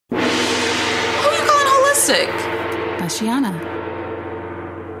Holistic by Shiana.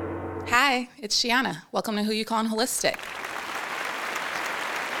 Hi, it's Shiana. Welcome to Who You Callin' Holistic.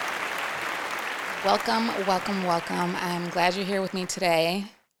 Welcome. I'm glad you're here with me today.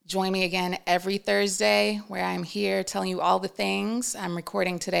 Join me again every Thursday where I'm here telling you all the things. I'm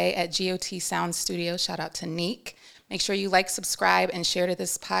recording today at GOT Sound Studio. Shout out to Neek. Make sure you like, subscribe, and share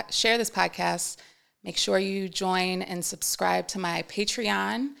this podcast. Make sure you join and subscribe to my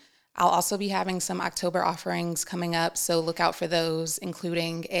Patreon. I'll also be having some October offerings coming up, so look out for those,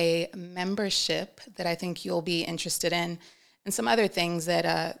 including a membership that I think you'll be interested in, and some other things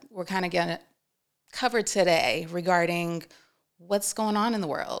that we're kind of going to cover today regarding what's going on in the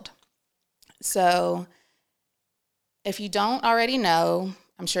world. So if you don't already know,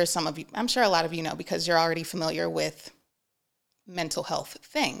 I'm sure a lot of you know because you're already familiar with mental health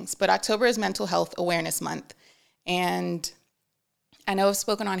things, but October is Mental Health Awareness Month, and I know I've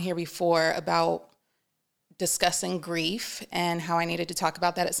spoken on here before about discussing grief and how I needed to talk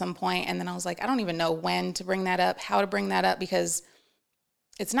about that at some point. And then I was like, I don't even know when to bring that up, how to bring that up, because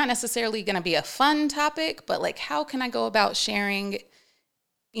it's not necessarily going to be a fun topic, but like, how can I go about sharing,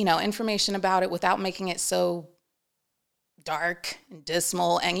 information about it without making it so dark and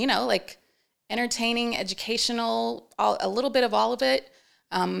dismal and, like entertaining, educational, a little bit of all of it.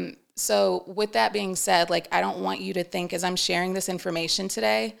 So with that being said, like, I don't want you to think as I'm sharing this information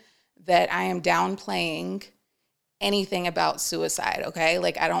today that I am downplaying anything about suicide, okay?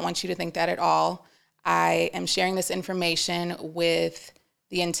 Like, I don't want you to think that at all. I am sharing this information with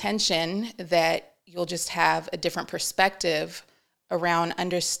the intention that you'll just have a different perspective around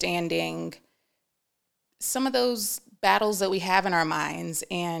understanding some of those battles that we have in our minds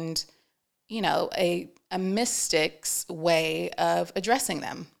and, a mystic's way of addressing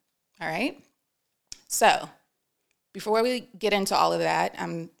them. All right. So before we get into all of that,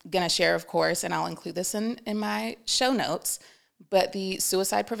 I'm going to share, of course, and I'll include this in my show notes, but the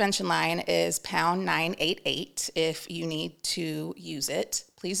suicide prevention line is pound 988. If you need to use it,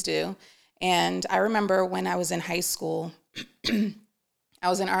 please do. And I remember when I was in high school, I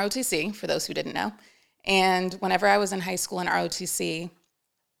was in ROTC, for those who didn't know. And whenever I was in high school in ROTC,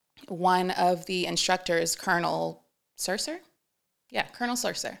 one of the instructors, Colonel Surser,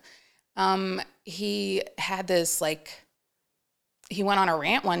 he had this, he went on a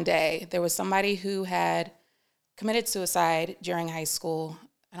rant one day. There was somebody who had committed suicide during high school.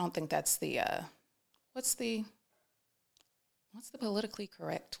 I don't think that's what's the politically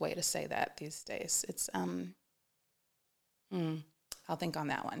correct way to say that these days? It's, I'll think on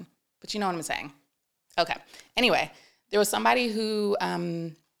that one. But you know what I'm saying. Okay. Anyway, there was somebody who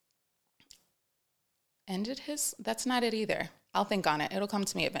that's not it either. I'll think on it. It'll come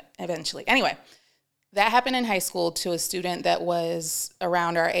to me eventually. Anyway, that happened in high school to a student that was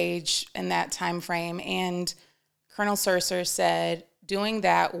around our age in that time frame. And Colonel Surser said doing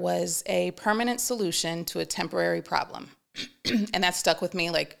that was a permanent solution to a temporary problem. And that stuck with me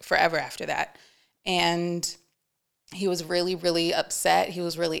like forever after that. And he was really, really upset. He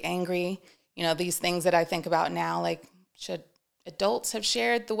was really angry. These things that I think about now, like, should adults have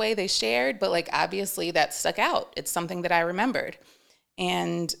shared the way they shared? But like, obviously that stuck out. It's something that I remembered.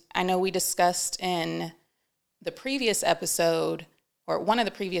 And I know we discussed in the previous episode, or one of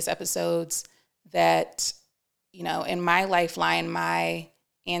the previous episodes, that, in my lifeline, my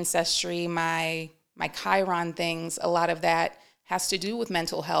ancestry, my Chiron things, a lot of that has to do with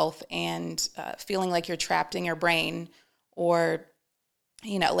mental health and feeling like you're trapped in your brain, or,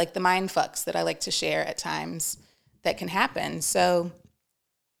 like the mind fucks that I like to share at times that can happen. So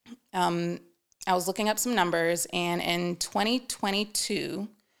I was looking up some numbers, and in 2022,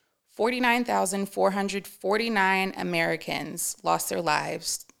 49,449 Americans lost their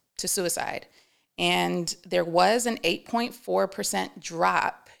lives to suicide. And there was an 8.4%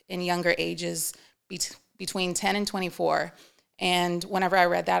 drop in younger ages between 10 and 24. And whenever I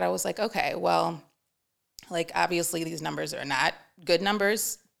read that, I was like, okay, well, like, obviously these numbers are not good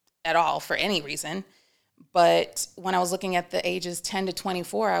numbers at all for any reason. But when I was looking at the ages 10 to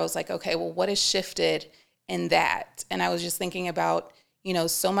 24, I was like, okay, well, what has shifted in that? And I was just thinking about,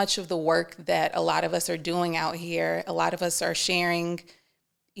 so much of the work that a lot of us are doing out here. A lot of us are sharing,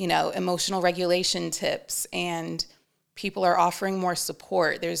 emotional regulation tips, and people are offering more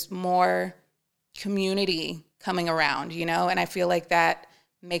support. There's more community coming around, and I feel like that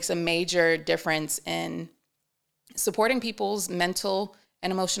makes a major difference in supporting people's mental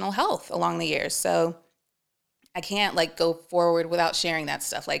and emotional health along the years. So I can't go forward without sharing that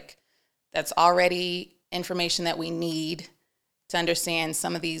stuff. Like, that's already information that we need to understand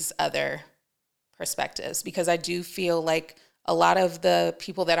some of these other perspectives, because I do feel like a lot of the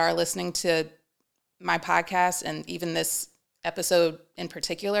people that are listening to my podcast and even this episode in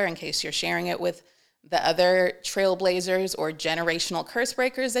particular, in case you're sharing it with the other trailblazers or generational curse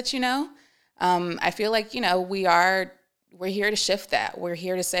breakers that you know, I feel like, you know, we're here to shift that. We're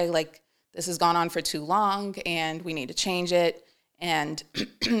here to say, like, this has gone on for too long and we need to change it. And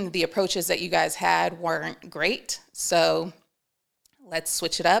the approaches that you guys had weren't great. So let's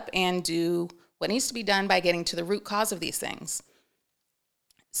switch it up and do what needs to be done by getting to the root cause of these things.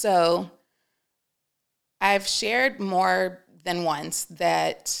 So I've shared more than once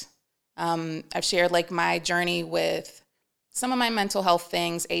that I've shared like my journey with some of my mental health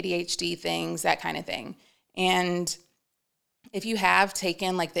things, ADHD things, that kind of thing. And if you have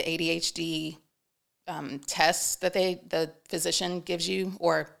taken like the ADHD tests that the physician gives you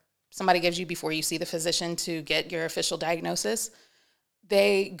or somebody gives you before you see the physician to get your official diagnosis,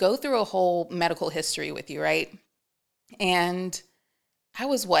 they go through a whole medical history with you, right? And I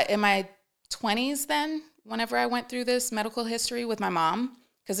was in my 20s then, whenever I went through this medical history with my mom,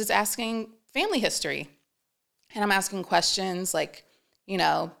 because it's asking family history. And I'm asking questions like, you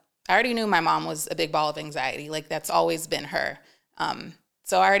know, I already knew my mom was a big ball of anxiety. Like, that's always been her.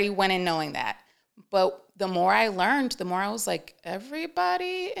 So I already went in knowing that. But the more I learned, the more I was like,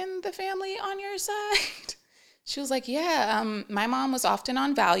 everybody in the family on your side? She was like, yeah, my mom was often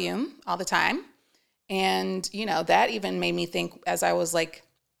on Valium all the time. And, you know, that even made me think as I was like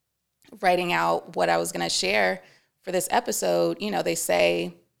writing out what I was going to share for this episode, you know, they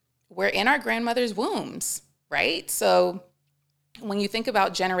say we're in our grandmother's wombs, right? So when you think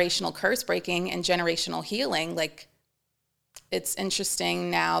about generational curse breaking and generational healing, like, it's interesting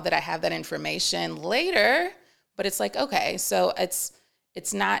now that I have that information later, but it's like, okay, so it's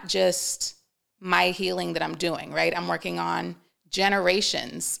not just my healing that I'm doing, right? I'm working on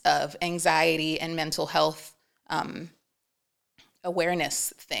generations of anxiety and mental health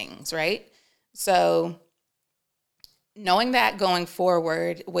awareness things, right? So knowing that going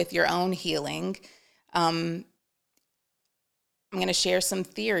forward with your own healing, I'm going to share some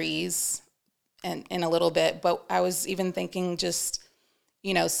theories in a little bit, but I was even thinking just,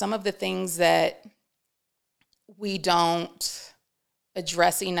 you know, some of the things that we don't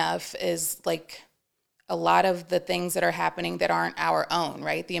address enough is like a lot of the things that are happening that aren't our own,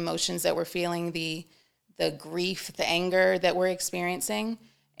 right? The emotions that we're feeling, the grief, the anger that we're experiencing.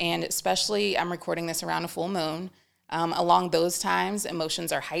 And especially, I'm recording this around a full moon. Along those times,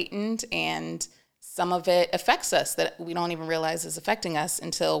 emotions are heightened and some of it affects us that we don't even realize is affecting us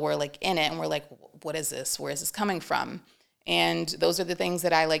until we're like in it and we're like, what is this? Where is this coming from? And those are the things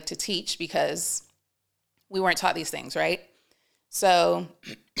that I like to teach because we weren't taught these things, right? So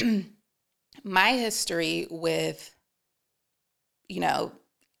my history with, you know,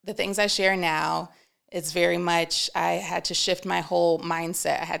 the things I share now, it's very much, I had to shift my whole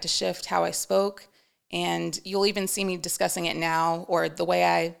mindset. I had to shift how I spoke. And you'll even see me discussing it now, or the way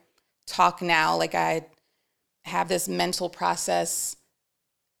I talk now, like I have this mental process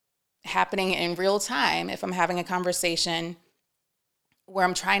happening in real time if I'm having a conversation where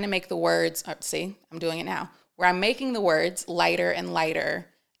I'm trying to make the words, see, I'm doing it now, where I'm making the words lighter and lighter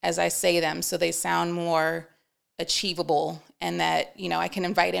as I say them so they sound more achievable and that, you know, I can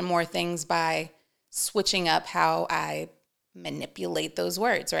invite in more things by switching up how I manipulate those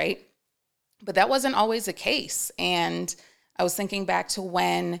words, right? But that wasn't always the case. And I was thinking back to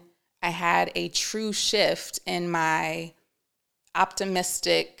when I had a true shift in my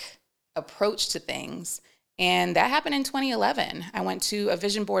optimistic approach to things. And that happened in 2011. I went to a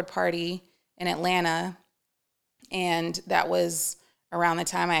vision board party in Atlanta. And that was around the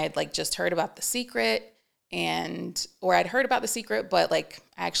time I had like just heard about The Secret or I'd heard about The Secret, but like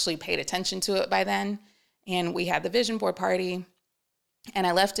I actually paid attention to it by then. And we had the vision board party and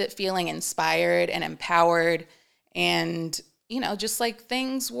I left it feeling inspired and empowered and, you know, just like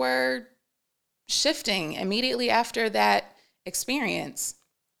things were shifting immediately after that experience.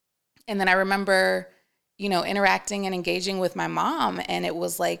 And then I remember, you know, interacting and engaging with my mom. And it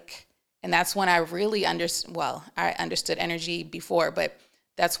was like, and that's when I really understood, well, I understood energy before, but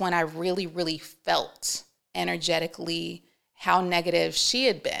that's when I really, really felt energetically how negative she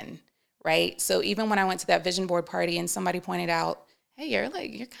had been, right? So even when I went to that vision board party and somebody pointed out, hey, you're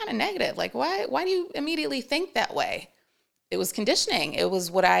kind of negative. Like, why do you immediately think that way? It was conditioning. It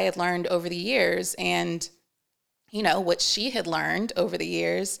was what I had learned over the years and, you know, what she had learned over the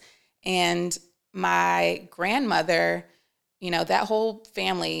years. And my grandmother, you know, that whole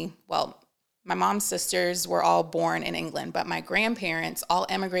family, well, my mom's sisters were all born in England, but my grandparents all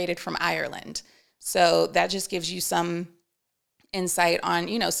emigrated from Ireland. So that just gives you some insight on,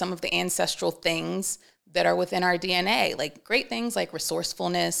 you know, some of the ancestral things that are within our DNA, like great things like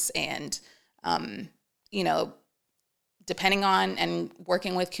resourcefulness and you know, depending on and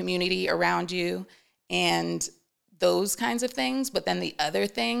working with community around you and those kinds of things. But then the other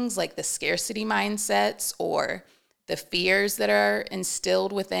things like the scarcity mindsets or the fears that are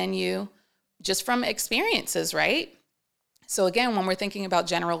instilled within you just from experiences, right? So again, when we're thinking about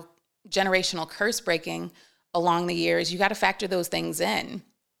generational curse breaking along the years, you got to factor those things in.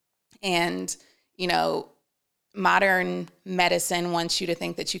 And, you know, modern medicine wants you to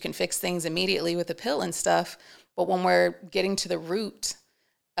think that you can fix things immediately with a pill and stuff. But when we're getting to the root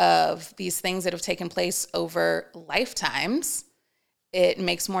of these things that have taken place over lifetimes, it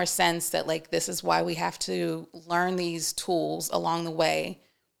makes more sense that like this is why we have to learn these tools along the way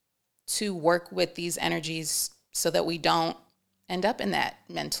to work with these energies so that we don't end up in that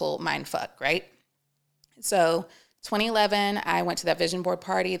mental mind fuck, right? So 2011, I went to that vision board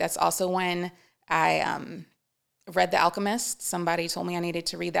party. That's also when I read The Alchemist. Somebody told me I needed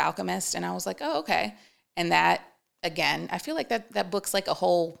to read The Alchemist, and I was like, oh, okay. And that, again, I feel like that book's like a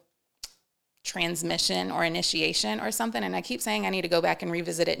whole transmission or initiation or something. And I keep saying I need to go back and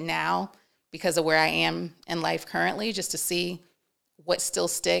revisit it now because of where I am in life currently, just to see what still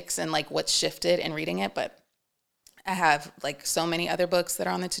sticks and like what's shifted in reading it. But I have like so many other books that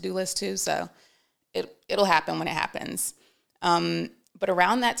are on the to-do list too. So it'll happen when it happens. But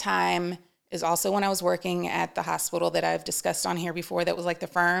around that time is also when I was working at the hospital that I've discussed on here before that was like the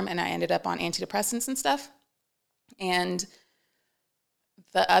firm, and I ended up on antidepressants and stuff. And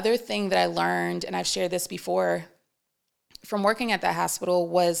the other thing that I learned, and I've shared this before, from working at that hospital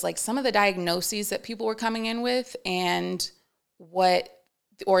was like some of the diagnoses that people were coming in with and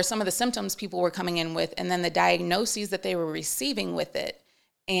some of the symptoms people were coming in with, and then the diagnoses that they were receiving with it.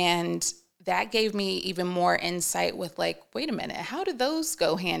 And that gave me even more insight with like, wait a minute, how did those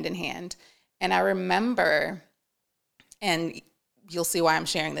go hand in hand? And I remember, and you'll see why I'm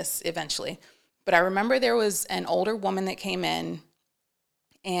sharing this eventually, but I remember there was an older woman that came in,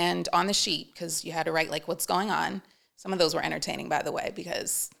 and on the sheet, because you had to write like what's going on. Some of those were entertaining, by the way,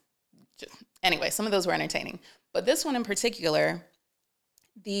 some of those were entertaining. But this one in particular,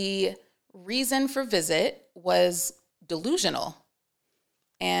 the reason for visit was delusional.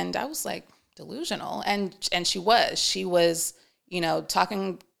 And I was like, delusional? And she was, you know,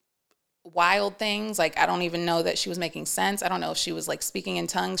 talking wild things. Like, I don't even know that she was making sense. I don't know if she was like speaking in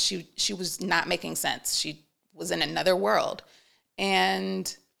tongues. She was not making sense. She was in another world.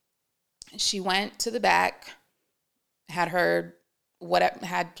 And she went to the back, had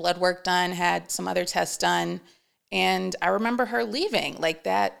blood work done, had some other tests done. And I remember her leaving like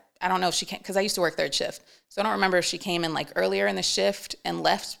that. I don't know if she came, because I used to work third shift. So I don't remember if she came in like earlier in the shift and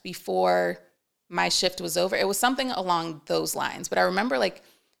left before my shift was over. It was something along those lines. But I remember like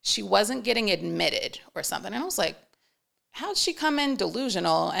she wasn't getting admitted or something. And I was like, how'd she come in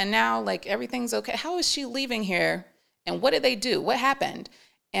delusional and now like everything's okay? How is she leaving here? And what did they do? What happened?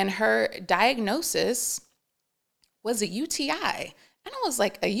 And her diagnosis was a UTI. And I was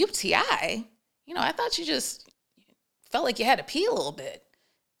like, a UTI? You know, I thought you just felt like you had to pee a little bit,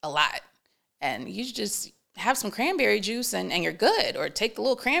 a lot. And you just have some cranberry juice and you're good. Or take the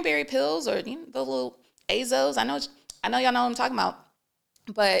little cranberry pills or the little Azos. I know y'all know what I'm talking about.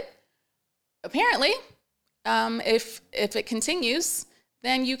 But apparently, if it continues,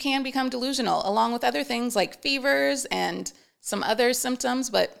 then you can become delusional, along with other things like fevers and some other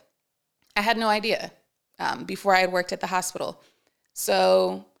symptoms. But I had no idea before I had worked at the hospital.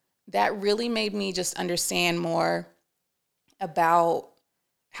 So that really made me just understand more about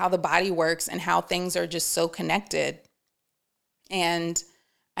how the body works and how things are just so connected. And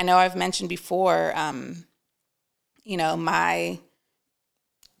I know I've mentioned before, my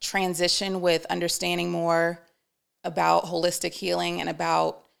transition with understanding more about holistic healing and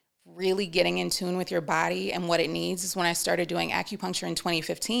about really getting in tune with your body and what it needs is when I started doing acupuncture in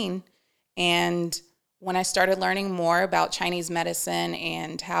 2015. And when I started learning more about Chinese medicine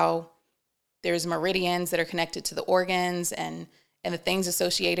and how there's meridians that are connected to the organs and the things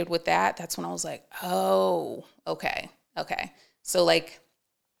associated with that, that's when I was like, oh, okay. So like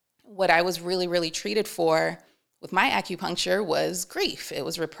what I was really, really treated for with my acupuncture was grief. It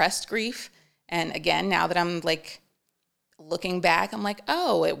was repressed grief. And again, now that I'm like looking back, I'm like,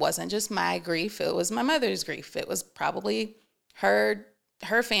 oh, it wasn't just my grief. It was my mother's grief. It was probably her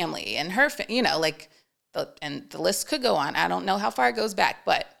family and the list could go on. I don't know how far it goes back,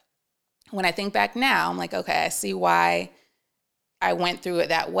 but when I think back now, I'm like, okay, I see why I went through it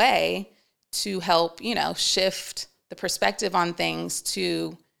that way to help, shift the perspective on things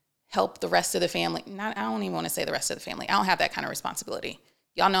to help the rest of the family. I don't even want to say the rest of the family. I don't have that kind of responsibility.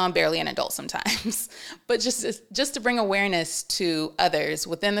 Y'all know I'm barely an adult sometimes, but just to bring awareness to others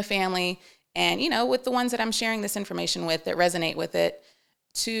within the family and, with the ones that I'm sharing this information with that resonate with it,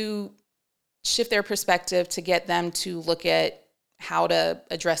 to shift their perspective to get them to look at how to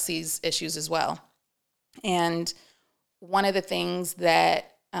address these issues as well. And one of the things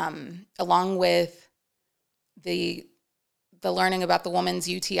that, along with the learning about the woman's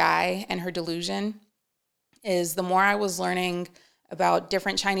UTI and her delusion, is the more I was learning about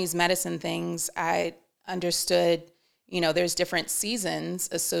different Chinese medicine things, I understood, there's different seasons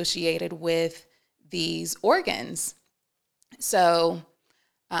associated with these organs. So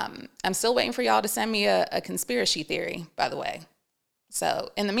I'm still waiting for y'all to send me a conspiracy theory, by the way.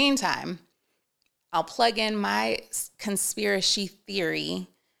 So in the meantime, I'll plug in my conspiracy theory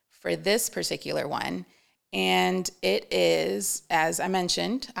for this particular one. And it is, as I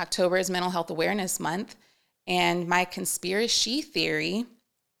mentioned, October is Mental Health Awareness Month. And my conspiracy theory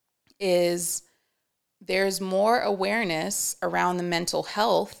is there's more awareness around the mental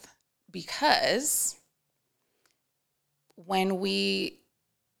health because when we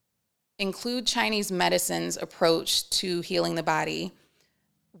include Chinese medicine's approach to healing the body,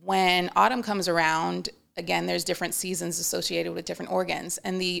 when autumn comes around, again, there's different seasons associated with different organs.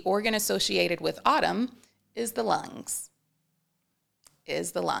 And the organ associated with autumn is the lungs.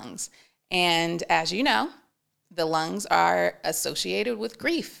 And as you know, the lungs are associated with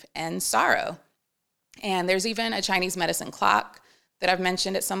grief and sorrow. And there's even a Chinese medicine clock that I've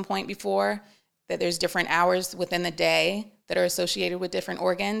mentioned at some point before, that there's different hours within the day that are associated with different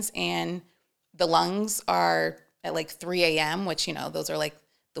organs. And the lungs are at like 3 a.m., which, those are like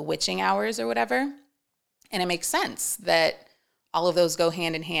the witching hours or whatever. And it makes sense that all of those go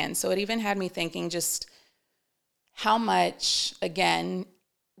hand in hand. So it even had me thinking just how much, again,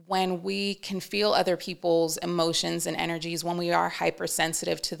 when we can feel other people's emotions and energies, when we are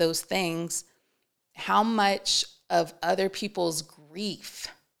hypersensitive to those things, how much of other people's grief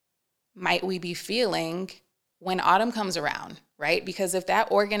might we be feeling when autumn comes around, right? Because if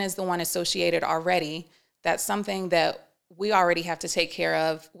that organ is the one associated already, that's something that we already have to take care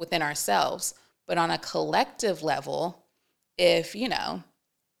of within ourselves. But on a collective level, if,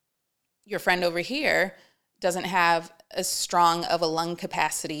 your friend over here doesn't have as strong of a lung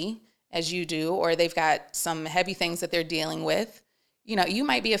capacity as you do, or they've got some heavy things that they're dealing with, you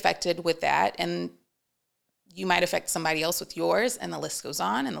might be affected with that, and you might affect somebody else with yours, and the list goes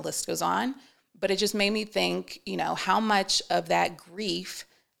on and the list goes on. But it just made me think, how much of that grief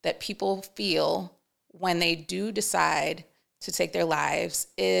that people feel when they do decide to take their lives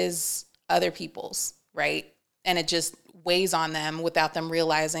is other people's, right? And it just weighs on them without them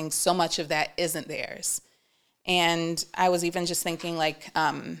realizing so much of that isn't theirs. And I was even just thinking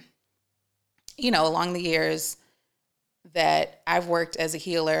along the years that I've worked as a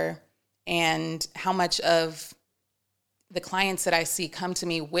healer, and how much of the clients that I see come to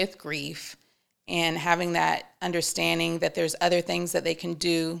me with grief, and having that understanding that there's other things that they can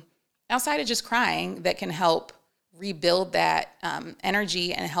do outside of just crying that can help rebuild that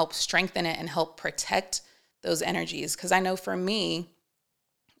energy and help strengthen it and help protect those energies. Because I know for me,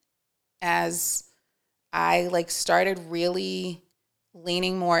 as I started really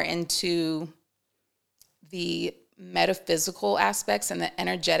leaning more into the metaphysical aspects and the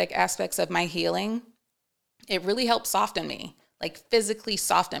energetic aspects of my healing, it really helped soften me, physically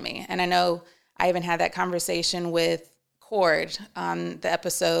soften me. And I know I even had that conversation with Cord on the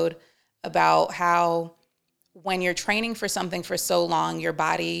episode about how when you're training for something for so long, your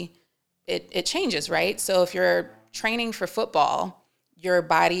body, it changes, right? So if you're training for football, your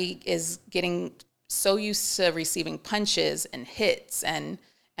body is getting so used to receiving punches and hits and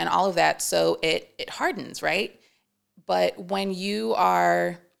all of that. So it hardens, right? But when you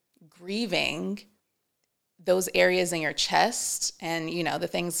are grieving those areas in your chest and, the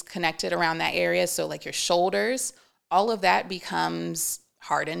things connected around that area, so your shoulders, all of that becomes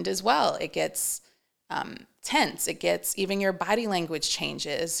hardened as well. It gets tense. It gets, even your body language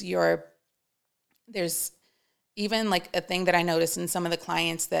changes. There's even a thing that I noticed in some of the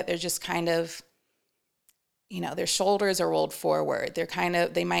clients that they're just kind of, their shoulders are rolled forward.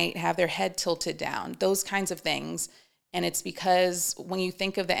 They might have their head tilted down, those kinds of things. And it's because when you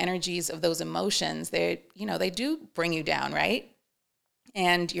think of the energies of those emotions, they do bring you down, right?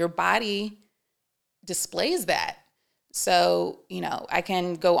 And your body displays that. So, I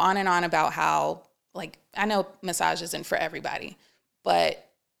can go on and on about how, I know massage isn't for everybody, but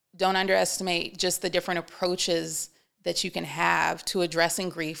don't underestimate just the different approaches that you can have to addressing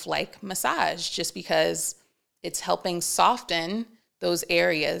grief, like massage, just because it's helping soften those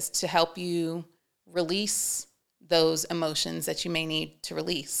areas to help you release those emotions that you may need to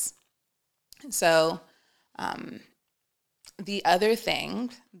release. So the other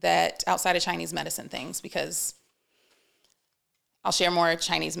thing that outside of Chinese medicine things, because I'll share more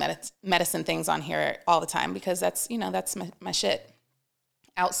Chinese medicine things on here all the time because that's my shit.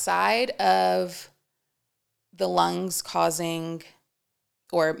 Outside of the lungs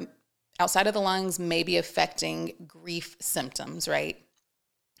outside of the lungs maybe affecting grief symptoms, right?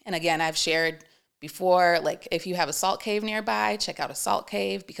 And again, I've shared before, like if you have a salt cave nearby, check out a salt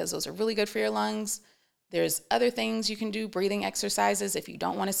cave because those are really good for your lungs. There's other things you can do, breathing exercises if you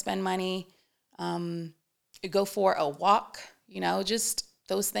don't want to spend money. Go for a walk, just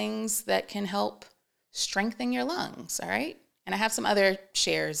those things that can help strengthen your lungs, all right? And I have some other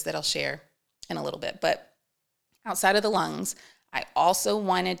shares that I'll share in a little bit. But outside of the lungs, I also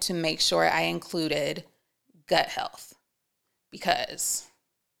wanted to make sure I included gut health because,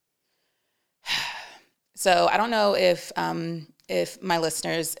 so I don't know if my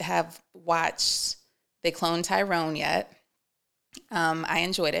listeners have watched They Cloned Tyrone yet. I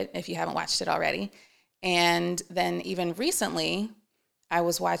enjoyed it if you haven't watched it already. And then even recently, I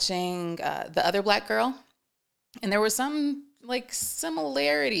was watching The Other Black Girl, and there were some like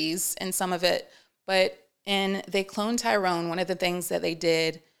similarities in some of it, but in They Cloned Tyrone, one of the things that they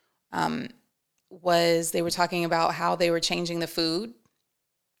did was they were talking about how they were changing the food,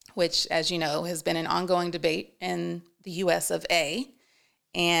 which, as you know, has been an ongoing debate in the US of A,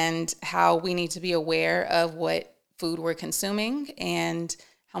 and how we need to be aware of what food we're consuming and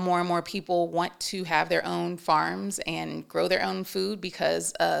how more and more people want to have their own farms and grow their own food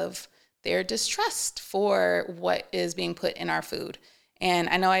because of their distrust for what is being put in our food. And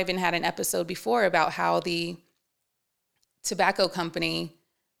I know I even had an episode before about how the tobacco company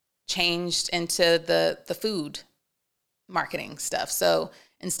changed into the food marketing stuff. So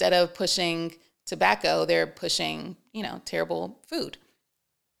instead of pushing tobacco, they're pushing, terrible food.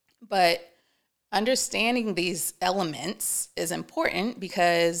 But understanding these elements is important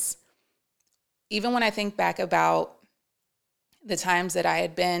because even when I think back about the times that I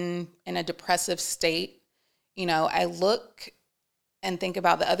had been in a depressive state, I look and think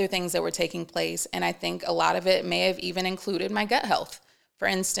about the other things that were taking place. And I think a lot of it may have even included my gut health. For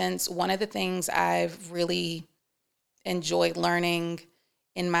instance, one of the things I've really enjoyed learning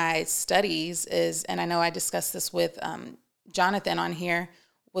in my studies is, and I know I discussed this with Jonathan on here,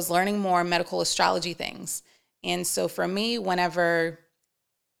 was learning more medical astrology things. And so for me, whenever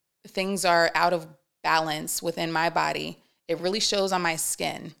things are out of balance within my body, it really shows on my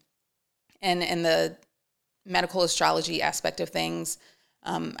skin. And in the medical astrology aspect of things,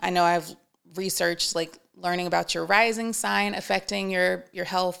 I know I've researched like learning about your rising sign affecting your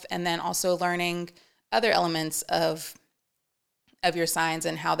health, and then also learning other elements of your signs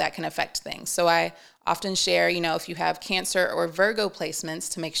and how that can affect things. So I often share, if you have Cancer or Virgo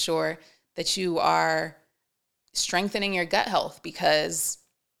placements, to make sure that you are strengthening your gut health, because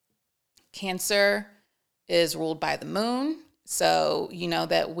Cancer is ruled by the moon. So you know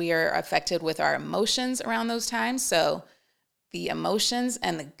that we are affected with our emotions around those times. So the emotions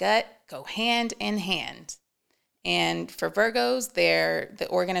and the gut go hand in hand. And for Virgos, they're the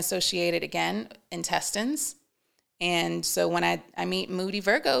organ associated, again, intestines. And so when I meet moody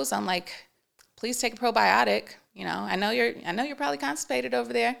Virgos, I'm like, please take a probiotic. I know you're probably constipated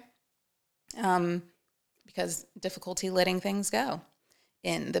over there, because difficulty letting things go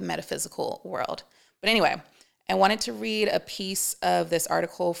in the metaphysical world. But anyway, I wanted to read a piece of this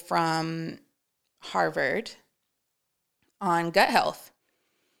article from Harvard on gut health.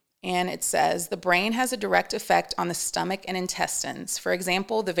 And it says, the brain has a direct effect on the stomach and intestines. For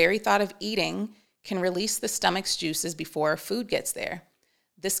example, the very thought of eating can release the stomach's juices before food gets there.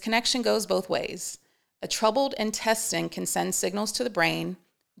 This connection goes both ways. A troubled intestine can send signals to the brain,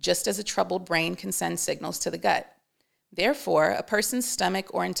 just as a troubled brain can send signals to the gut. Therefore, a person's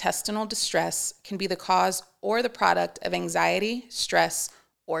stomach or intestinal distress can be the cause or the product of anxiety, stress,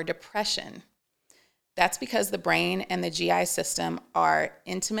 or depression. That's because the brain and the GI system are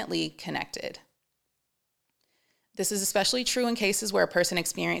intimately connected. This is especially true in cases where a person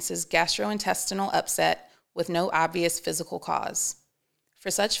experiences gastrointestinal upset with no obvious physical cause. For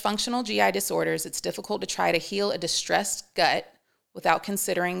such functional GI disorders, it's difficult to try to heal a distressed gut without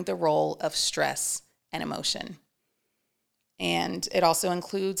considering the role of stress and emotion. And it also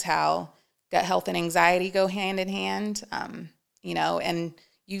includes how gut health and anxiety go hand in hand, and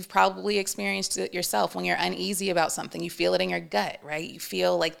you've probably experienced it yourself. When you're uneasy about something, you feel it in your gut, right? You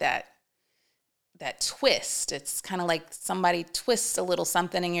feel like that twist. It's kind of like somebody twists a little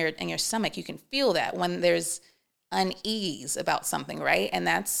something in your stomach. You can feel that when there's unease about something, right? And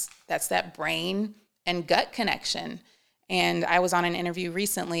that's that brain and gut connection. And I was on an interview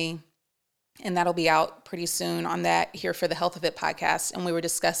recently and that'll be out pretty soon on that Here for the Health of It podcast. And we were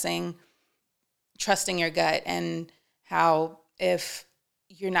discussing trusting your gut and how if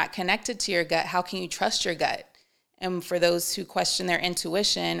you're not connected to your gut, how can you trust your gut? And for those who question their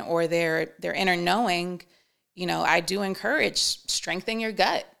intuition or their inner knowing, I do encourage strengthening your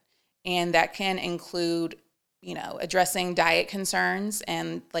gut. And that can include, addressing diet concerns.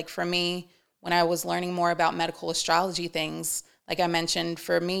 And like for me, when I was learning more about medical astrology things, like I mentioned,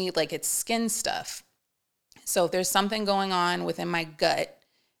 for me, like it's skin stuff. So if there's something going on within my gut,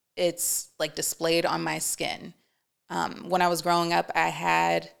 it's like displayed on my skin. When I was growing up,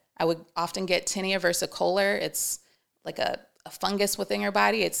 I would often get tinea versicolor. It's like a fungus within your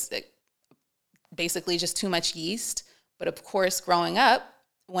body. It's basically just too much yeast. But of course, growing up,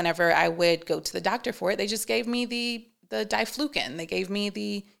 whenever I would go to the doctor for it, they just gave me the diflucan. They gave me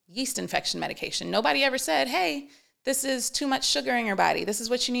the yeast infection medication. Nobody ever said, hey, this is too much sugar in your body. This is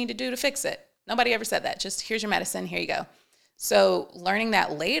what you need to do to fix it. Nobody ever said that. Just here's your medicine. Here you go. So learning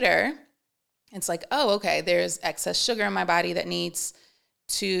that later, it's like, oh, okay, there's excess sugar in my body that needs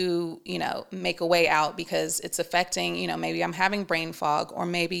to, make a way out because it's affecting, maybe I'm having brain fog, or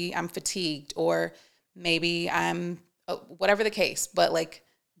maybe I'm fatigued, or maybe I'm whatever the case. But like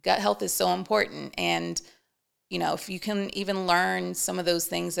gut health is so important. And, if you can even learn some of those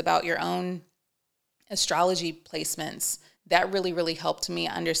things about your own astrology placements, that really, really helped me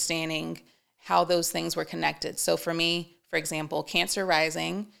understanding how those things were connected. So for me, for example, Cancer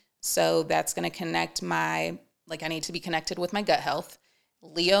rising. So that's going to connect I need to be connected with my gut health.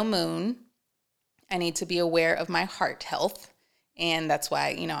 Leo moon, I need to be aware of my heart health. And that's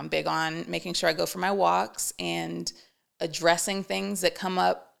why, I'm big on making sure I go for my walks and addressing things that come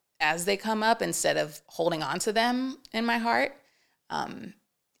up as they come up instead of holding on to them in my heart.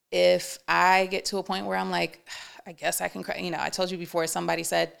 If I get to a point where I'm like, I guess I can cry, I told you before, somebody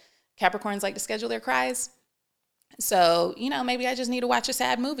said Capricorns like to schedule their cries. So, maybe I just need to watch a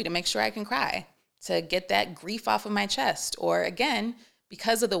sad movie to make sure I can cry, to get that grief off of my chest. Or again,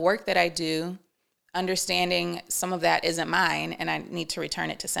 because of the work that I do, understanding some of that isn't mine and I need to return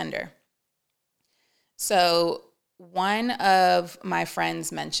it to sender. So one of my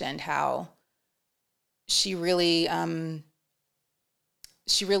friends mentioned how she really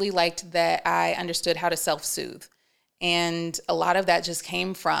liked that I understood how to self-soothe. And a lot of that just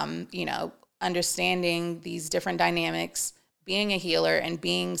came from, understanding these different dynamics, being a healer and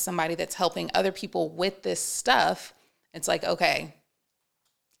being somebody that's helping other people with this stuff. It's like, okay,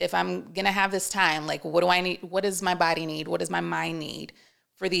 if I'm going to have this time, like, what do I need? What does my body need? What does my mind need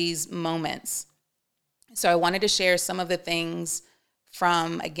for these moments? So I wanted to share some of the things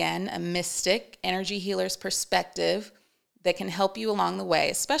from, again, a mystic energy healer's perspective that can help you along the way,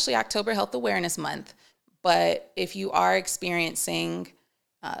 especially October Health Awareness Month. But if you are experiencing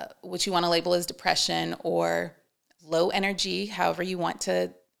what you want to label as depression or low energy, however you want to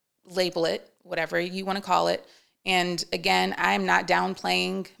label it, whatever you want to call it. And again, I'm not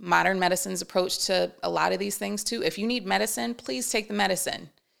downplaying modern medicine's approach to a lot of these things too. If you need medicine, please take the medicine.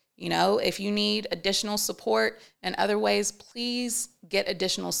 If you need additional support in other ways, please get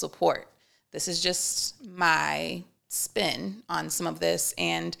additional support. This is just my spin on some of this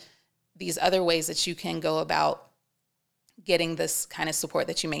and these other ways that you can go about getting this kind of support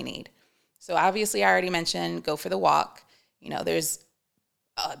that you may need. So obviously I already mentioned go for the walk. There's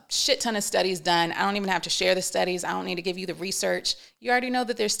a shit ton of studies done. I don't even have to share the studies. I don't need to give you the research. You already know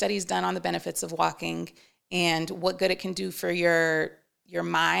that there's studies done on the benefits of walking and what good it can do for your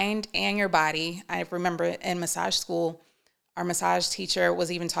mind and your body. I remember in massage school, our massage teacher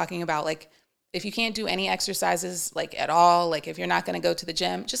was even talking about like, if you can't do any exercises like at all, like if you're not going to go to the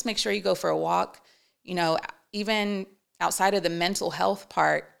gym, just make sure you go for a walk. Even outside of the mental health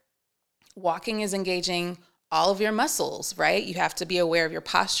part, walking is engaging all of your muscles, right? You have to be aware of your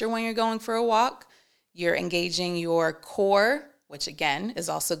posture when you're going for a walk. You're engaging your core, which again is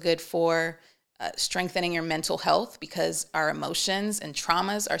also good for strengthening your mental health because our emotions and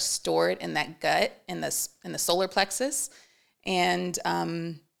traumas are stored in that gut, in the solar plexus. And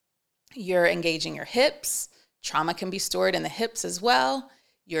you're engaging your hips. Trauma can be stored in the hips as well.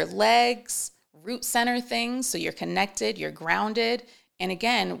 Your legs, root center things. So you're connected, you're grounded. And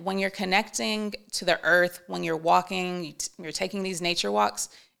again, when you're connecting to the earth, when you're walking, you're taking these nature walks,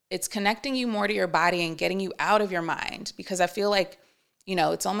 it's connecting you more to your body and getting you out of your mind. Because I feel like,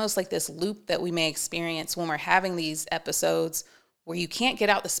 it's almost like this loop that we may experience when we're having these episodes where you can't get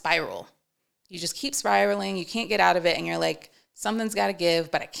out the spiral. You just keep spiraling, you can't get out of it. And you're like, something's got to give,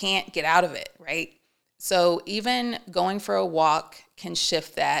 but I can't get out of it, right? So even going for a walk can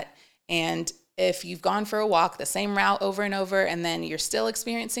shift that. And if you've gone for a walk, the same route over and over, and then you're still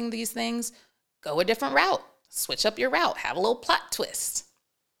experiencing these things, go a different route. Switch up your route. Have a little plot twist.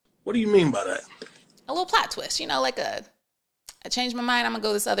 What do you mean by that? A little plot twist, like I changed my mind, I'm gonna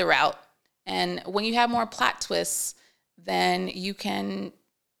go this other route. And when you have more plot twists, then you can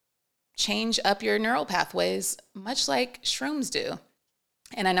change up your neural pathways, much like shrooms do.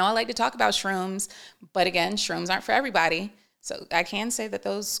 And I know I like to talk about shrooms, but again, shrooms aren't for everybody. So I can say that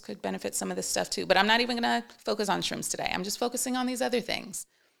those could benefit some of this stuff too, but I'm not even gonna focus on shrooms today. I'm just focusing on these other things.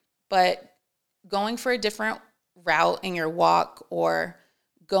 But going for a different route in your walk, or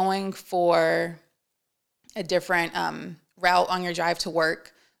going for a different route on your drive to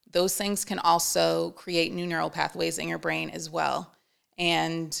work, those things can also create new neural pathways in your brain as well.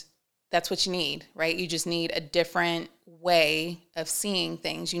 And that's what you need, right? You just need a different way of seeing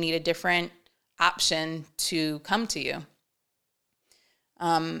things. You need a different option to come to you.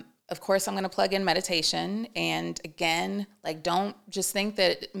 Of course, I'm going to plug in meditation. And again, like, don't just think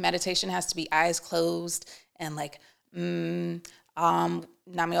that meditation has to be eyes closed and like, Nam-myoho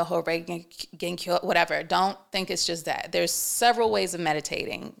Renge Kyo, whatever. Don't think it's just that. There's several ways of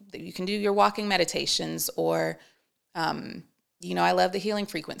meditating. You can do your walking meditations, or, I love the healing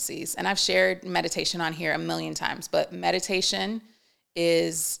frequencies. And I've shared meditation on here a million times, but meditation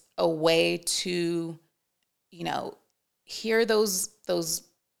is a way to, hear those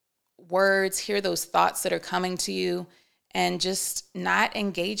words, hear those thoughts that are coming to you, and just not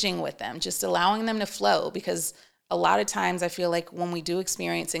engaging with them, just allowing them to flow. Because a lot of times I feel like when we do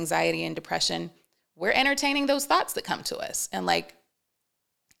experience anxiety and depression, we're entertaining those thoughts that come to us. And like,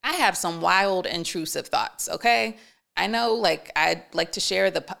 I have some wild, intrusive thoughts, okay? I know, like, I'd like to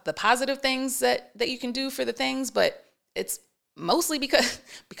share the positive things that you can do for the things, but it's mostly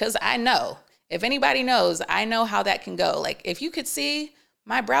because I know. If anybody knows, I know how that can go. Like, if you could see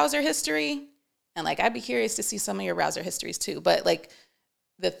my browser history, and like, I'd be curious to see some of your browser histories too, but like,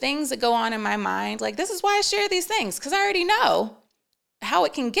 the things that go on in my mind, like, this is why I share these things, because I already know how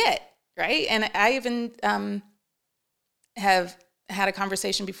it can get, right? And I even have had a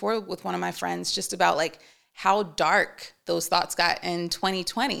conversation before with one of my friends just about like how dark those thoughts got in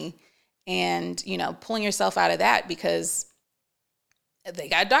 2020, and, pulling yourself out of that because they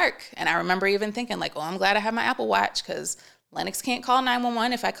got dark. And I remember even thinking like, oh, I'm glad I have my Apple Watch, because Lennox can't call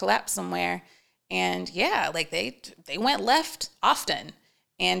 911 if I collapse somewhere. And yeah, like they went left often.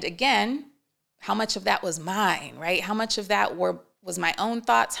 And again, how much of that was mine, right? How much of that was my own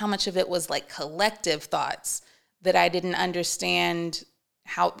thoughts? How much of it was like collective thoughts that I didn't understand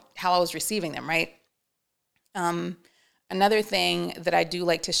how I was receiving them, right? Another thing that I do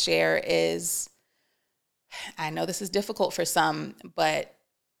like to share is, I know this is difficult for some, but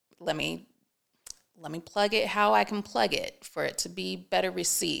let me plug it how I can plug it for it to be better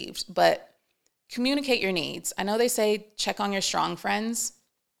received. But communicate your needs. I know they say check on your strong friends,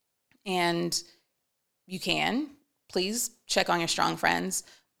 and you can. Please check on your strong friends.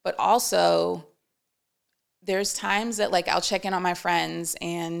 But also, there's times that like I'll check in on my friends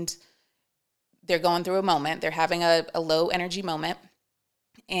and they're going through a moment. They're having a low energy moment.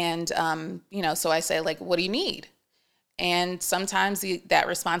 And, so I say like, what do you need? And sometimes that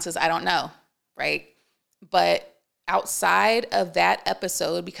response is, I don't know, right? But outside of that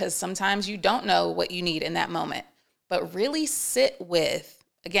episode, because sometimes you don't know what you need in that moment, but really sit with,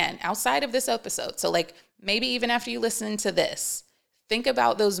 again, outside of this episode. So like maybe even after you listen to this, think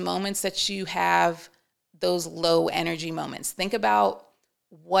about those moments that you have, those low energy moments. Think about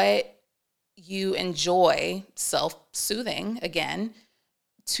what you enjoy, self-soothing, again,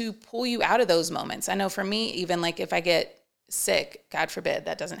 to pull you out of those moments. I know for me, even like if I get sick, God forbid,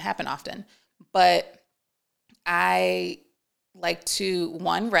 that doesn't happen often, but I like to,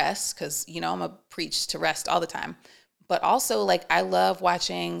 rest, because, I'm a preach to rest all the time, but also like I love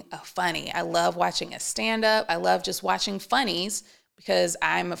watching a funny. I love watching a stand-up. I love just watching funnies, because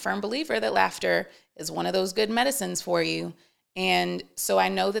I'm a firm believer that laughter is one of those good medicines for you. And so I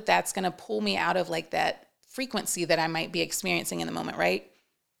know that that's going to pull me out of like that frequency that I might be experiencing in the moment, right?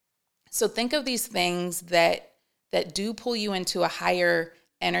 So think of these things that do pull you into a higher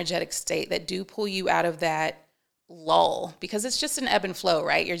energetic state, that do pull you out of that lull, because it's just an ebb and flow,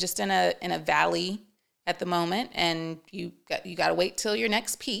 right? You're just in a valley at the moment, and you got to wait till your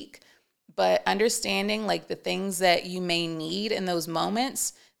next peak. But understanding like the things that you may need in those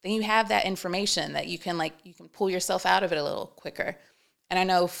moments, then you have that information that you can pull yourself out of it a little quicker. And I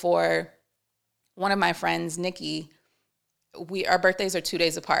know for one of my friends, Nikki, our birthdays are 2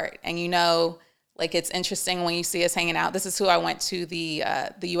 days apart. And like it's interesting when you see us hanging out. This is who I went to the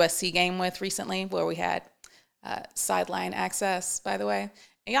USC game with recently, where we had sideline access, by the way.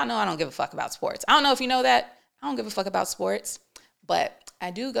 And y'all know I don't give a fuck about sports. I don't know if you know that. I don't give a fuck about sports, but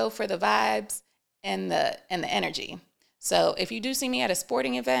I do go for the vibes and the energy. So if you do see me at a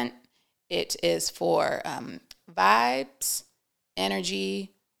sporting event, it is for vibes,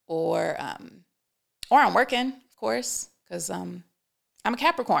 energy, or I'm working, of course, because I'm a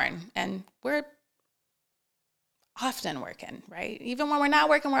Capricorn and we're often working, right? Even when we're not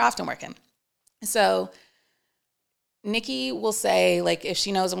working, we're often working. So Nikki will say, like, if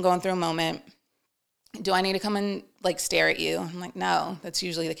she knows I'm going through a moment, do I need to come and like stare at you? I'm like, no, that's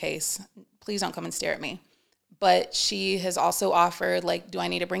usually the case. Please don't come and stare at me. But she has also offered, like, do I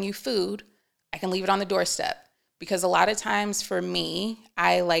need to bring you food? I can leave it on the doorstep. Because a lot of times for me,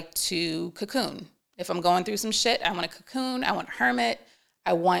 I like to cocoon. If I'm going through some shit, I want to cocoon, I want to hermit,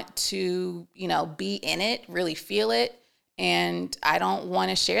 I want to, be in it, really feel it. And I don't want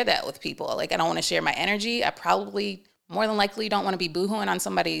to share that with people. Like, I don't want to share my energy. I probably, more than likely, don't want to be boohooing on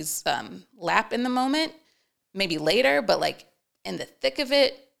somebody's lap in the moment. Maybe later, but like in the thick of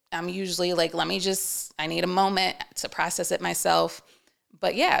it, I'm usually like, I need a moment to process it myself.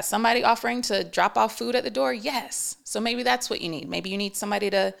 But yeah, somebody offering to drop off food at the door, yes. So maybe that's what you need. Maybe you need somebody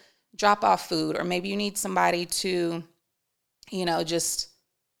to drop off food, or maybe you need somebody to, just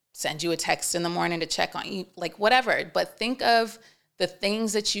send you a text in the morning to check on you, like whatever. But think of the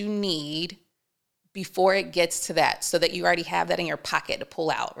things that you need before it gets to that, so that you already have that in your pocket to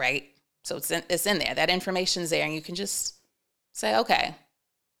pull out, right? So it's in there. That information's there, and you can just say, okay,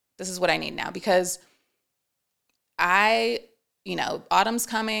 this is what I need now. Because autumn's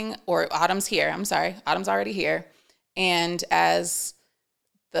coming, or autumn's here. I'm sorry, autumn's already here. And as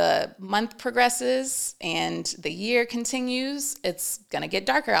the month progresses and the year continues, it's going to get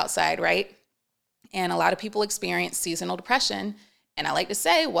darker outside, right? And a lot of people experience seasonal depression. And I like to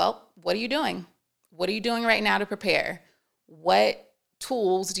say, well, what are you doing? What are you doing right now to prepare? What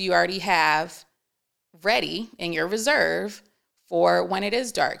tools do you already have ready in your reserve for when it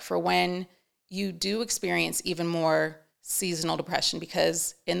is dark, for when you do experience even more seasonal depression?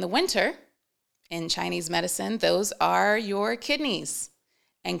 Because in the winter, in Chinese medicine, those are your kidneys,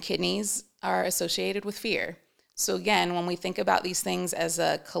 and kidneys are associated with fear. So again, when we think about these things as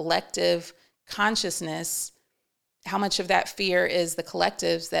a collective consciousness, how much of that fear is the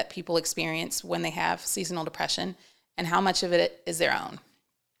collectives that people experience when they have seasonal depression, and how much of it is their own?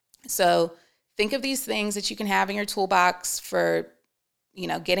 So think of these things that you can have in your toolbox for,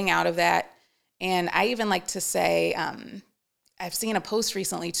 getting out of that. And I even like to say, I've seen a post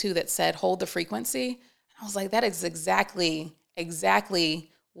recently too that said, hold the frequency. I was like, that is exactly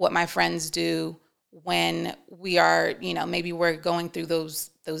what my friends do when we are, maybe we're going through those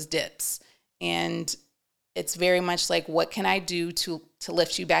dips. And it's very much like, what can I do to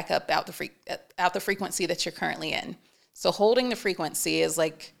lift you back up out the frequency that you're currently in? So holding the frequency is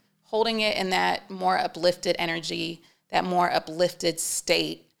like holding it in that more uplifted energy, that more uplifted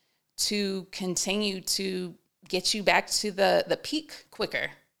state, to continue to get you back to the peak quicker.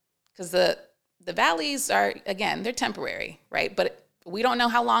 Because the valleys are, again, they're temporary, right? But we don't know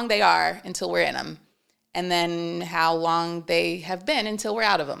how long they are until we're in them, and then how long they have been until we're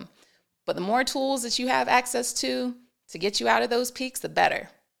out of them. But the more tools that you have access to get you out of those peaks, the better.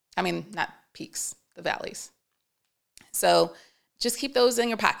 I mean, not peaks, the valleys. So just keep those in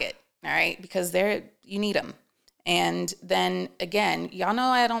your pocket, all right? Because you need them. And then again, y'all know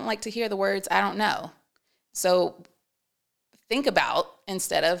I don't like to hear the words, I don't know. So think about,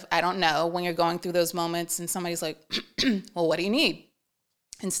 instead of I don't know, when you're going through those moments and somebody's like, well, what do you need?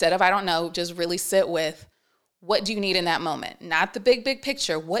 Instead of I don't know, just really sit with, what do you need in that moment? Not the big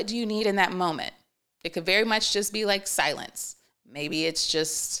picture. What do you need in that moment? It could very much just be like silence. Maybe it's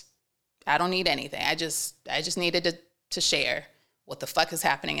just, I don't need anything. I just needed to share what the fuck is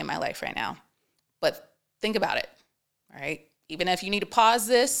happening in my life right now. But think about it, all right? Even if you need to pause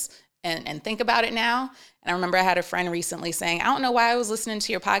this and think about it now. And I remember I had a friend recently saying, I don't know why I was listening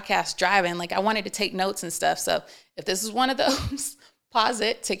to your podcast driving. Like, I wanted to take notes and stuff. So if this is one of those, pause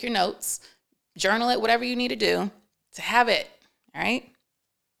it, take your notes, journal it, whatever you need to do to have it, all right?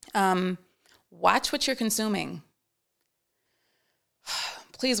 Watch what you're consuming.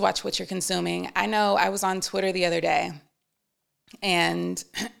 Please watch what you're consuming. I know I was on Twitter the other day, and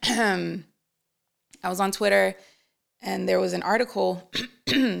I was on Twitter, and there was an article.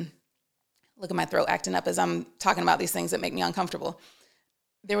 Look at my throat acting up as I'm talking about these things that make me uncomfortable.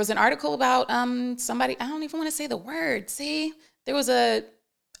 There was an article about somebody, I don't even want to say the word. See, there was a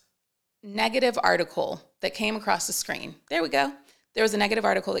negative article that came across the screen. There we go. There was a negative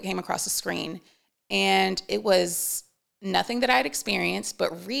article that came across the screen, and it was nothing that I'd experienced,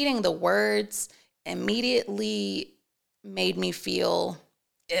 but reading the words immediately made me feel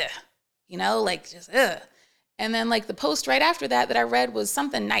like just ugh. And then like the post right after that I read was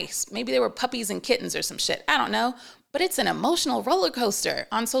something nice. Maybe they were puppies and kittens or some shit. I don't know. But it's an emotional roller coaster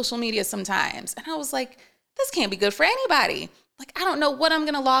on social media sometimes. And I was like, this can't be good for anybody. Like, I don't know what I'm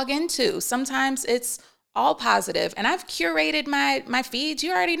going to log into. Sometimes it's all positive. And I've curated my feeds.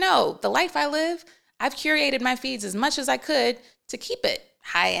 You already know the life I live. I've curated my feeds as much as I could to keep it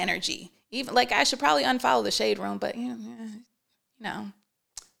high energy. Even like I should probably unfollow the Shade Room, but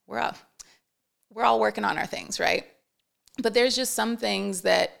we're all working on our things, right? But there's just some things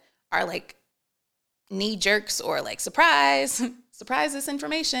that are like knee jerks or like surprise this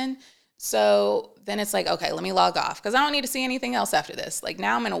information. So then it's like, okay, let me log off because I don't need to see anything else after this. Like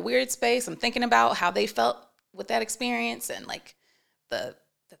now I'm in a weird space. I'm thinking about how they felt with that experience and like the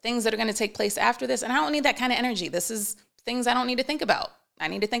things that are going to take place after this. And I don't need that kind of energy. This is things I don't need to think about. I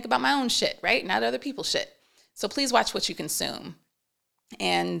need to think about my own shit, right? Not other people's shit. So please watch what you consume.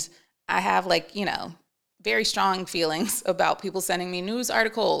 And I have very strong feelings about people sending me news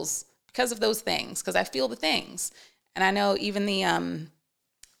articles because of those things, because I feel the things. And I know even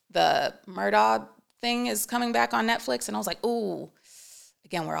the Murdaugh thing is coming back on Netflix. And I was like, ooh,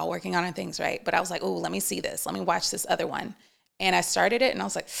 again, we're all working on our things, right? But I was like, ooh, let me see this. Let me watch this other one. And I started it and I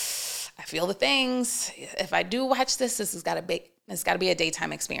was like, I feel the things. If I do watch this has got to be a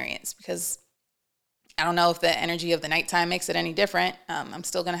daytime experience because I don't know if the energy of the nighttime makes it any different. I'm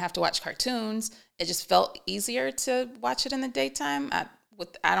still going to have to watch cartoons. It just felt easier to watch it in the daytime.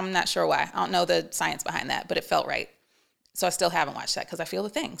 I'm not sure why. I don't know the science behind that, but it felt right. So I still haven't watched that because I feel the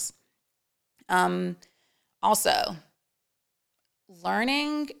things. Also,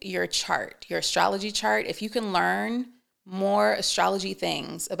 learning your chart, your astrology chart. If you can learn more astrology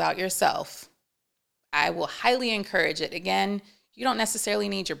things about yourself, I will highly encourage it. Again, you don't necessarily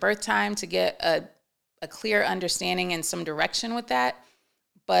need your birth time to get a clear understanding and some direction with that.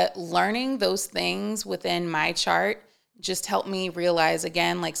 But learning those things within my chart just helped me realize,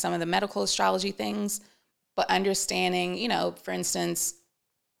 again, like some of the medical astrology things, but understanding, for instance,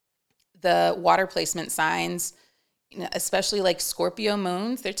 the water placement signs, especially like Scorpio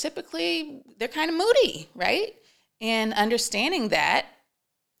moons, they're kind of moody, right? And understanding that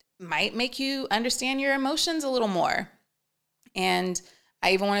might make you understand your emotions a little more. And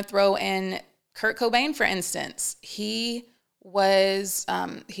I even want to throw in Kurt Cobain, for instance. He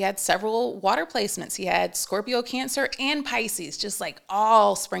had several water placements. He had Scorpio, Cancer, and Pisces, just like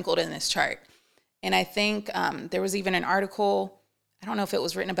all sprinkled in this chart. And I think there was even an article, I don't know if it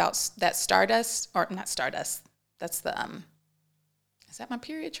was written about that Stardust, or not Stardust. That's the, is that my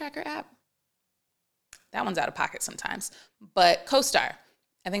period tracker app? That one's out of pocket sometimes. But CoStar,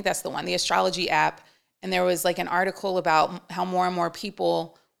 I think that's the one, the astrology app. And there was like an article about how more and more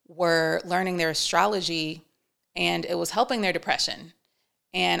people were learning their astrology and it was helping their depression.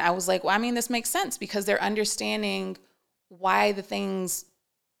 And I was like, well, I mean, this makes sense because they're understanding why the things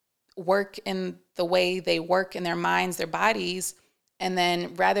work in the way they work in their minds, their bodies. And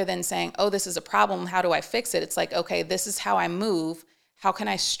then rather than saying, oh, this is a problem, how do I fix it? It's like, okay, this is how I move. How can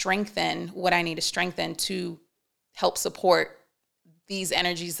I strengthen what I need to strengthen to help support these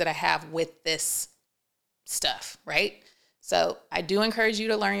energies that I have with this stuff, right? So I do encourage you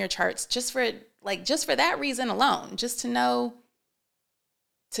to learn your charts just for that reason alone, just to know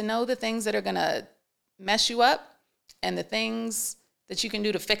the things that are going to mess you up and the things that you can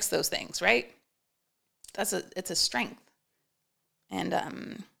do to fix those things, right? It's a strength.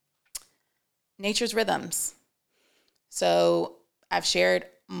 And nature's rhythms. So I've shared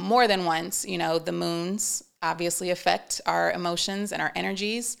more than once, the moons obviously affect our emotions and our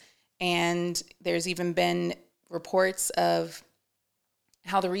energies. And there's even been reports of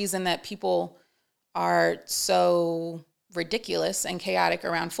how the reason that people are so ridiculous and chaotic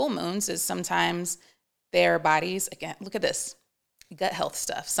around full moons is sometimes their bodies, again, look at this, gut health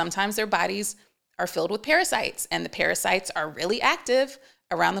stuff. Sometimes their bodies are filled with parasites and the parasites are really active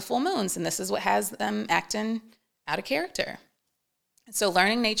around the full moons. And this is what has them acting out of character. So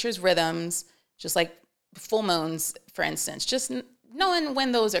learning nature's rhythms, just like full moons, for instance, just knowing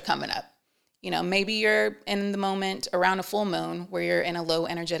when those are coming up. Maybe you're in the moment around a full moon where you're in a low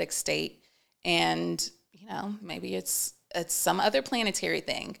energetic state and, maybe it's some other planetary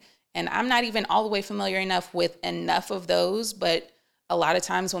thing. And I'm not even all the way familiar enough with enough of those, but a lot of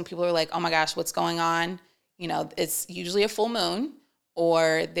times when people are like, oh my gosh, what's going on? It's usually a full moon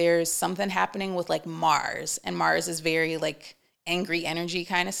or there's something happening with like Mars, and Mars is very like angry energy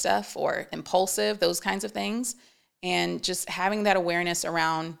kind of stuff or impulsive, those kinds of things. And just having that awareness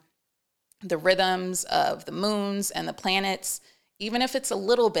around the rhythms of the moons and the planets, even if it's a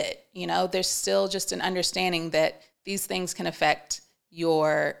little bit, there's still just an understanding that these things can affect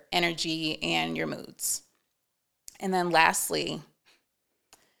your energy and your moods. And then lastly,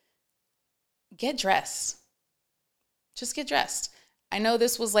 get dressed. Just get dressed. I know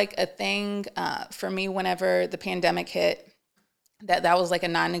this was like a thing for me whenever the pandemic hit, that was like a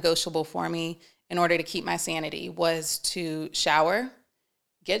non-negotiable for me in order to keep my sanity, was to shower,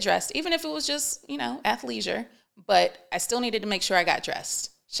 get dressed, even if it was just, athleisure, but I still needed to make sure I got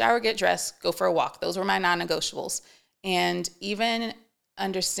dressed. Shower, get dressed, go for a walk. Those were my non-negotiables. And even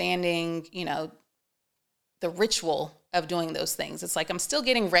understanding, the ritual of doing those things. It's like I'm still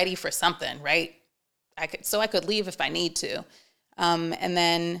getting ready for something, right? I could leave if I need to. And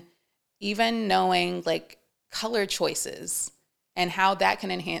then even knowing like color choices and how that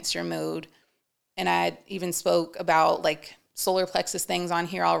can enhance your mood. And I even spoke about like solar plexus things on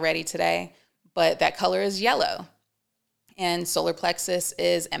here already today, but that color is yellow. And solar plexus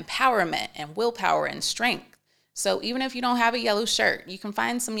is empowerment and willpower and strength. So even if you don't have a yellow shirt, you can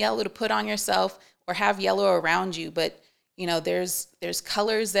find some yellow to put on yourself or have yellow around you. But, there's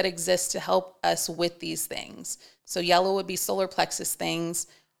colors that exist to help us with these things. So yellow would be solar plexus things.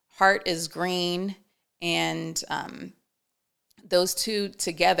 Heart is green. And those two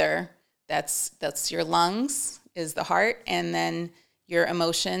together, that's your lungs is the heart. And then your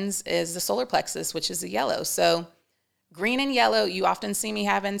emotions is the solar plexus, which is the yellow. So green and yellow, you often see me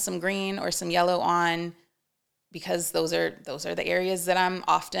having some green or some yellow on because those are the areas that I'm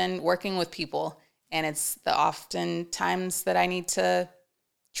often working with people. And it's the often times that I need to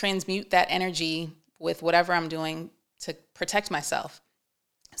transmute that energy with whatever I'm doing to protect myself.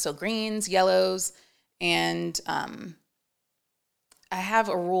 So greens, yellows, and I have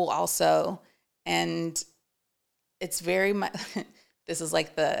a rule also, and it's very much, this is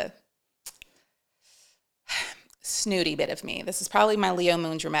like the snooty bit of me. This is probably my Leo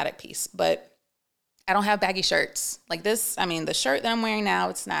moon dramatic piece, but I don't have baggy shirts. Like this, the shirt that I'm wearing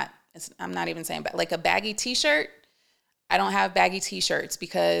now, I'm not even saying, but like a baggy t-shirt, I don't have baggy t-shirts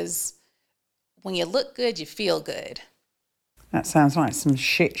because when you look good, you feel good. That sounds like some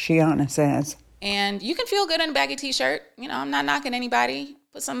shit Shiana says. And you can feel good in a baggy t-shirt. I'm not knocking anybody.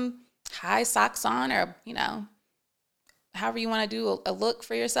 Put some high socks on or, however you want to do a look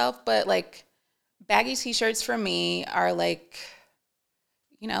for yourself. But like baggy t-shirts for me are like,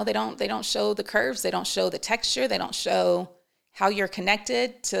 they don't show the curves. They don't show the texture. They don't show how you're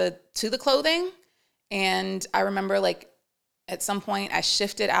connected to the clothing. And I remember like at some point I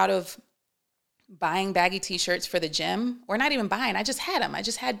shifted out of buying baggy t-shirts for the gym, or not even buying. I just had them. I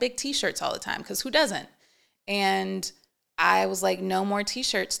just had big t-shirts all the time because who doesn't? And I was like, no more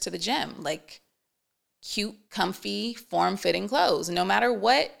t-shirts to the gym, like cute, comfy, form-fitting clothes. No matter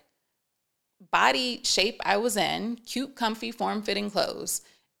what body shape I was in, cute, comfy, form-fitting clothes.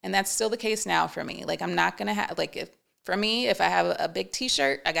 And that's still the case now for me. Like I'm not going to have, like if I have a big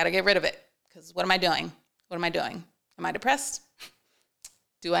t-shirt, I got to get rid of it because what am I doing? What am I doing? Am I depressed?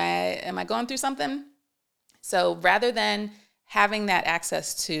 Am I going through something? So rather than having that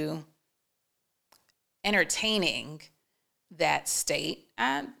access to entertaining that state,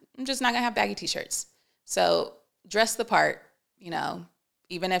 I'm just not gonna have baggy t-shirts. So dress the part,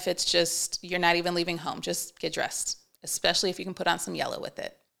 even if it's just, you're not even leaving home, just get dressed, especially if you can put on some yellow with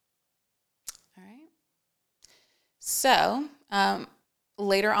it. All right. So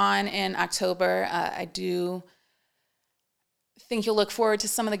later on in October, I do think you'll look forward to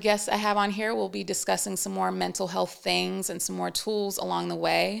some of the guests I have on here. We'll be discussing some more mental health things and some more tools along the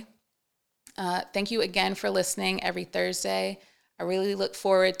way. Thank you again for listening every Thursday. I really look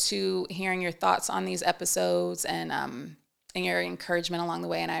forward to hearing your thoughts on these episodes and your encouragement along the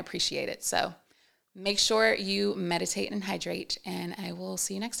way, and I appreciate it. So make sure you meditate and hydrate, and I will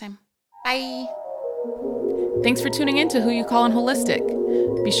see you next time. Bye. Thanks for tuning in to Who You Callin'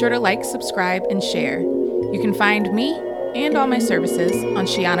 Holistic. Be sure to like, subscribe, and share. You can find me and all my services on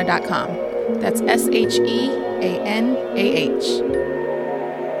Shiana.com. That's SHEANAH.